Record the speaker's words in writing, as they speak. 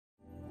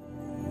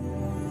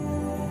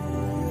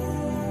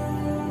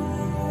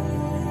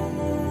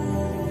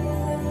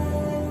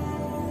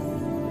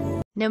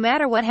No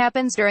matter what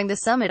happens during the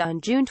summit on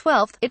June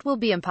 12, it will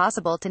be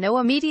impossible to know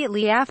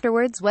immediately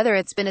afterwards whether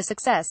it's been a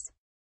success.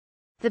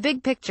 The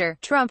big picture.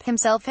 Trump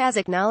himself has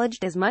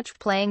acknowledged as much,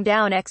 playing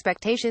down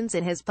expectations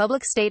in his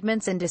public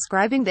statements and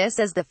describing this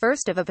as the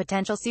first of a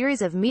potential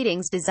series of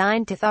meetings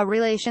designed to thaw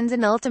relations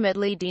and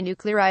ultimately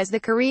denuclearize the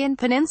Korean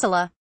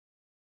peninsula.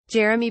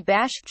 Jeremy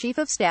Bash, chief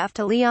of staff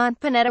to Leon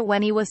Panetta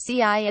when he was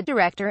CIA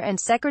director and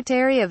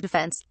Secretary of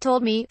Defense,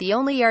 told me, "The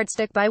only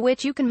yardstick by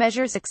which you can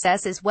measure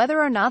success is whether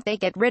or not they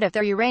get rid of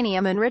their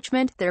uranium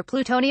enrichment, their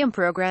plutonium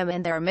program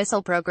and their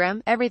missile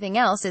program. Everything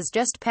else is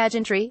just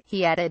pageantry,"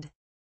 he added.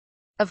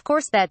 Of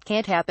course that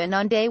can't happen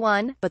on day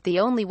one, but the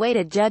only way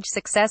to judge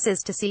success is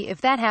to see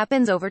if that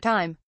happens over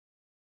time.